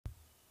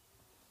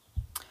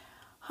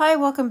Hi,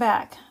 welcome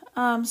back.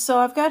 So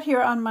I've got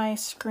here on my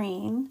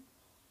screen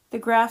the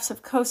graphs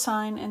of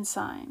cosine and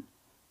sine.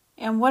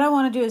 And what I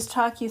want to do is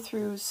talk you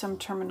through some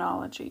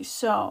terminology.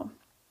 So,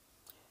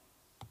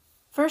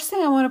 first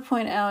thing I want to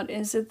point out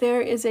is that there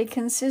is a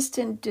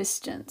consistent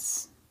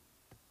distance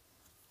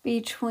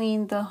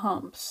between the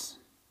humps.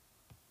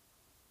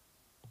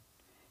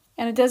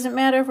 And it doesn't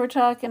matter if we're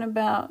talking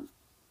about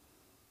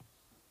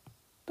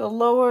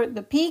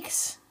the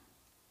peaks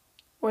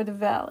or the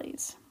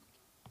valleys.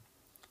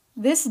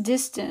 This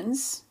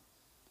distance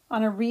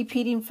on a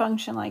repeating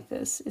function like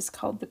this is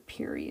called the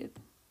period.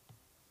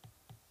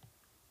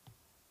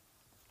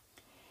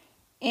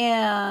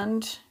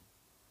 And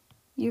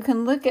you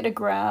can look at a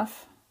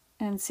graph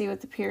and see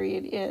what the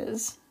period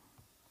is.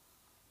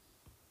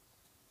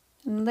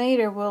 And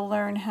later we'll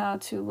learn how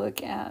to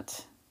look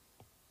at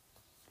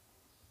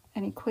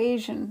an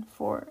equation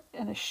for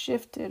a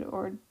shifted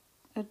or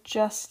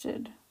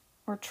adjusted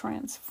or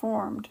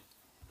transformed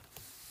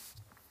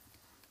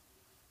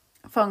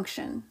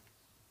function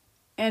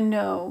and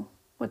know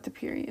what the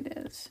period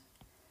is.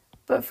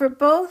 But for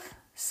both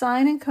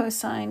sine and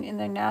cosine in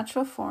their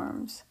natural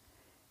forms,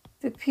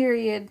 the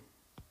period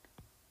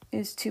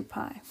is 2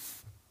 pi.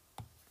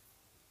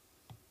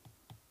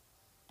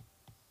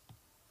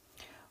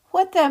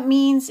 What that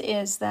means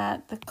is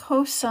that the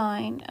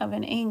cosine of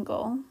an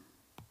angle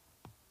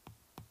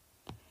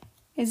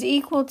is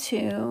equal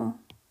to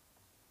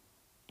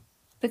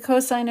the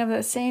cosine of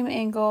the same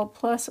angle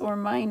plus or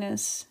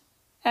minus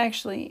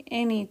actually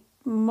any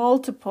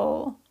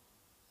multiple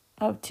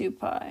of 2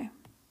 pi.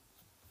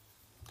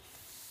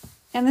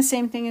 And the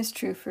same thing is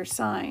true for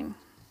sine.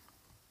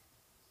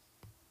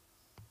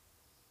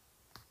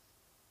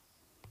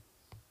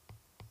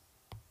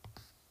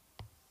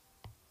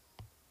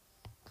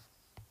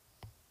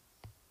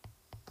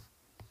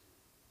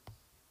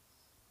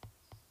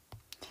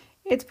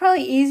 It's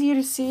probably easier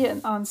to see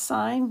it on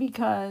sine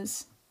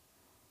because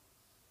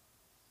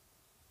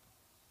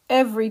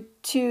every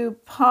 2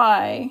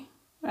 pi,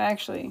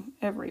 actually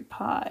every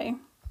pi,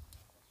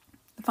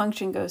 the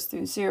function goes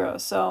through 0.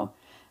 So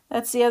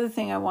that's the other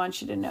thing I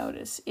want you to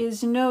notice,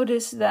 is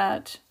notice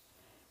that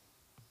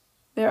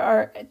there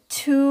are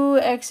 2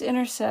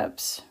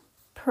 x-intercepts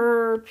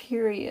per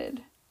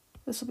period.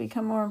 This will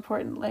become more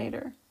important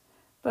later.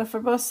 But for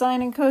both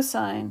sine and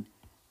cosine,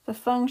 the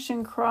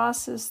function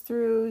crosses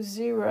through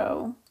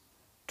 0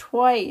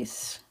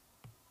 twice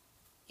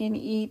in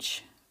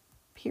each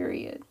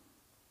period.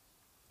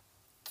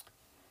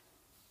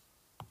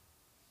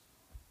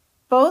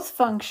 Both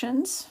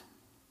functions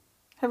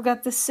have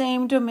got the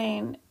same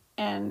domain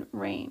and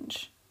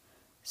range.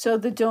 So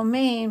the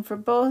domain for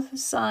both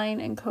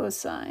sine and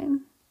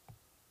cosine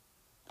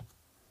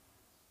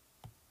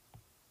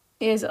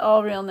is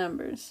all real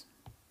numbers,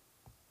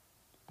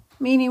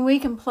 meaning we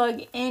can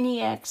plug any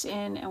x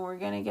in and we're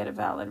going to get a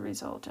valid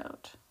result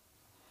out.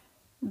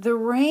 The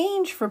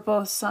range for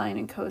both sine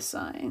and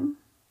cosine,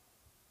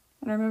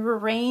 and remember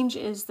range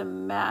is the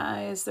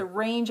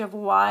range of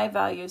y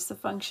values the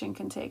function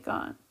can take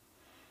on.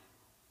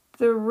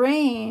 The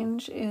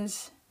range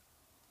is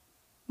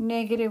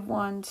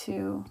 -1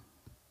 to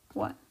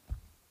 1.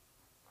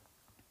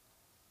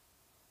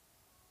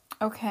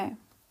 Okay.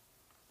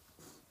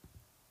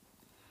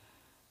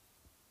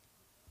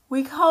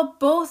 We call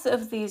both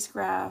of these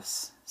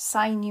graphs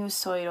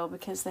sinusoidal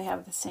because they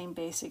have the same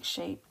basic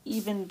shape,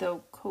 even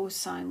though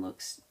cosine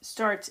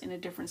starts in a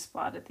different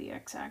spot at the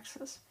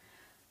x-axis.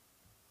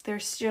 They're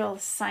still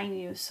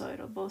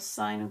sinusoidal. Both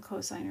sine and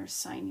cosine are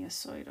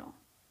sinusoidal.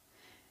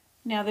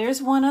 Now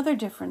there's one other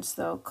difference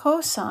though.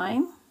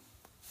 Cosine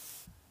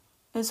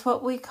is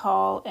what we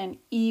call an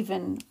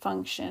even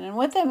function. And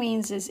what that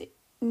means is,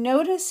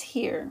 notice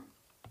here,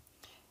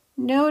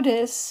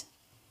 notice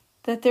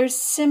that there's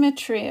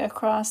symmetry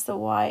across the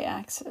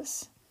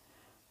y-axis.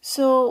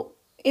 So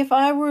if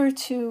I were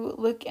to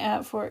look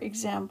at, for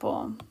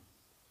example,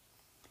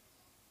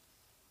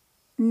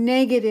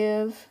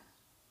 negative,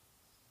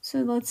 so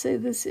let's say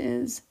this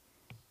is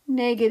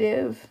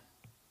negative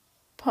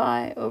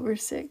pi over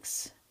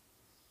 6,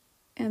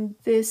 and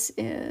this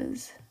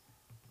is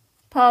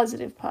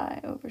positive pi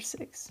over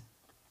 6.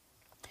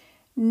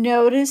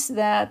 Notice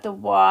that the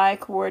y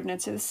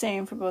coordinates are the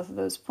same for both of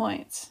those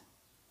points.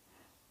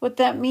 What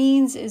that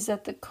means is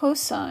that the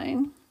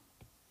cosine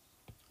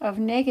of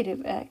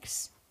negative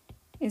x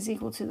is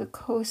equal to the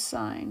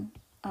cosine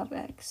of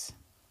x,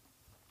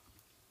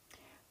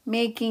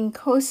 making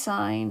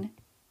cosine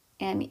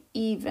an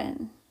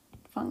even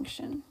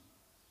function.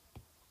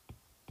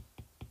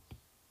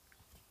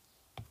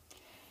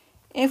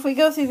 If we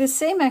go through the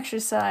same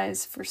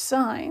exercise for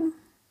sine,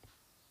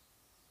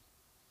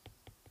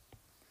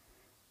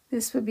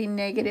 this would be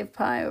negative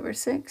pi over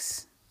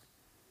 6.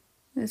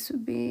 This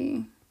would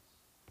be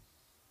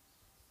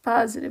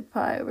positive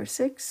pi over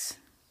 6.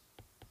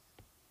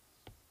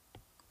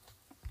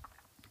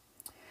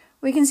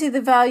 We can see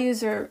the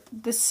values are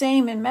the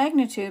same in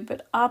magnitude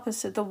but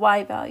opposite. The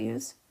y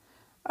values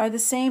are the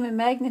same in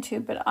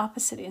magnitude but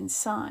opposite in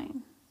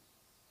sign.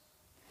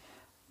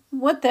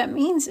 What that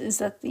means is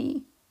that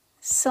the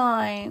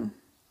sine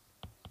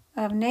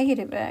of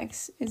negative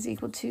x is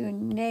equal to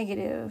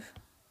negative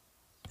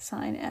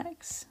sine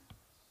x,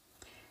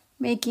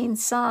 making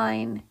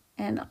sine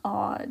an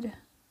odd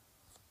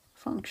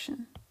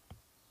function.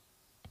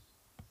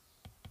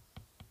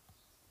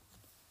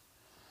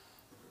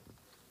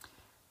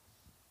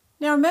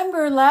 Now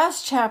remember,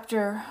 last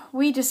chapter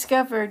we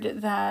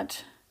discovered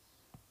that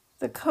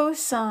the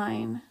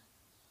cosine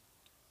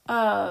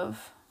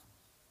of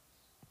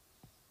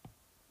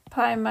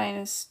pi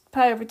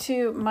over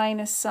 2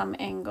 minus some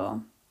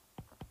angle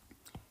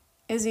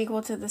is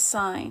equal to the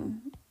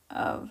sine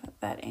of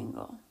that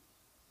angle.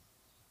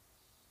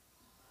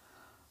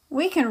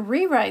 We can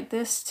rewrite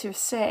this to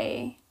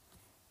say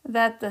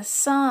that the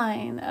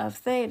sine of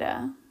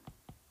theta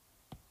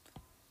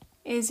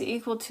is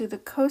equal to the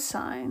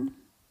cosine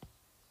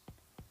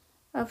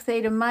of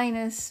theta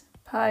minus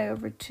pi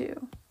over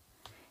 2.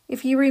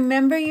 If you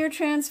remember your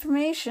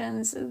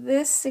transformations,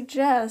 this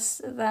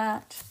suggests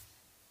that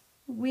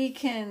we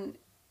can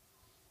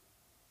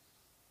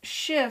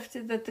shift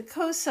that the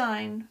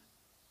cosine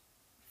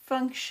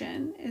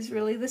function is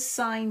really the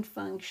sine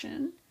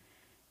function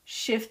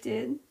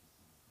shifted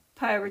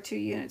pi over 2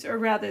 units, or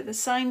rather the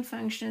sine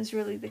function is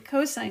really the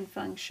cosine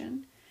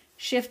function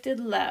shifted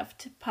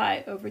left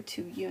pi over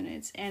 2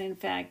 units. And in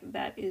fact,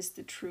 that is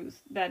the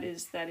truth. That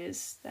is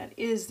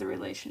the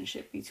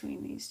relationship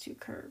between these two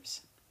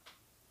curves.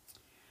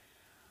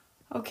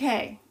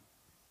 Okay,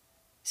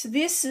 so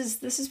this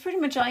is pretty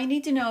much all you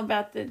need to know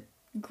about the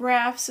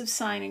graphs of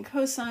sine and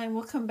cosine.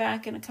 We'll come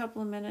back in a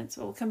couple of minutes.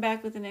 We'll come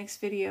back with the next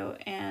video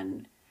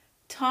and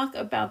talk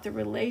about the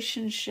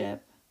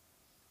relationship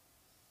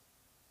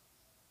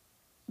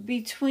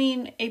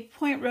between a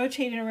point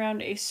rotating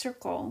around a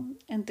circle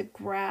and the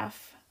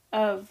graph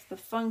of the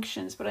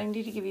functions. But I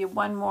need to give you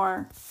one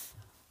more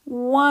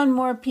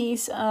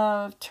piece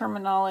of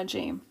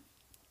terminology.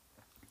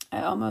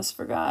 I almost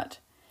forgot.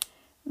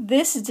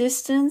 This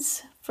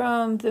distance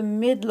from the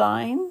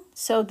midline,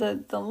 so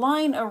the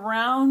line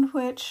around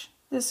which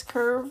this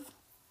curve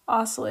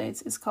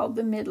oscillates is called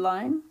the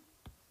midline.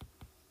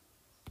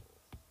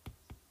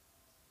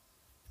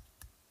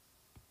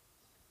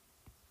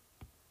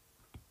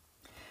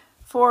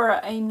 For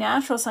a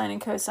natural sine and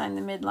cosine,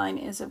 the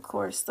midline is, of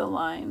course, the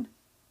line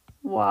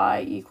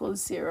y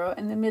equals 0,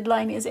 and the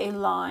midline is a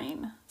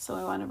line. So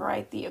we want to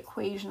write the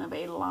equation of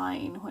a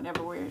line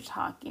whenever we're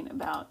talking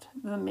about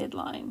the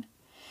midline.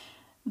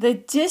 The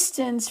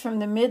distance from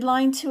the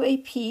midline to a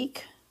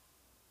peak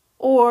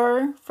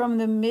or from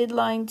the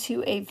midline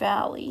to a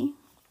valley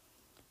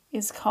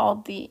is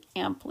called the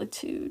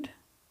amplitude.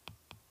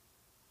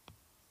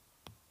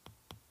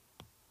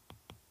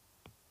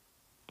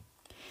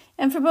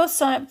 And for both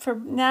for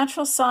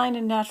natural sine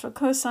and natural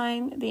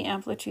cosine, the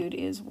amplitude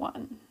is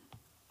 1.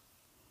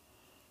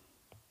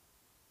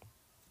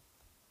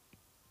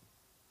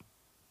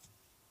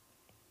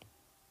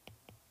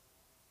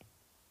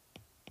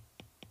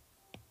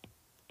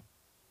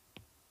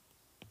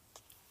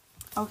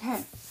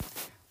 Okay,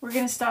 we're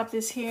going to stop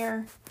this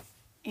here,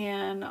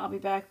 and I'll be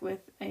back with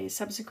a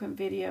subsequent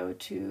video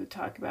to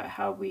talk about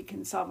how we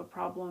can solve a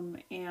problem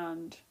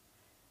and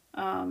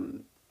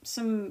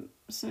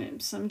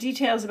some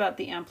details about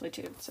the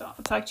amplitude. So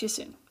I'll talk to you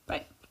soon.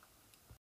 Bye.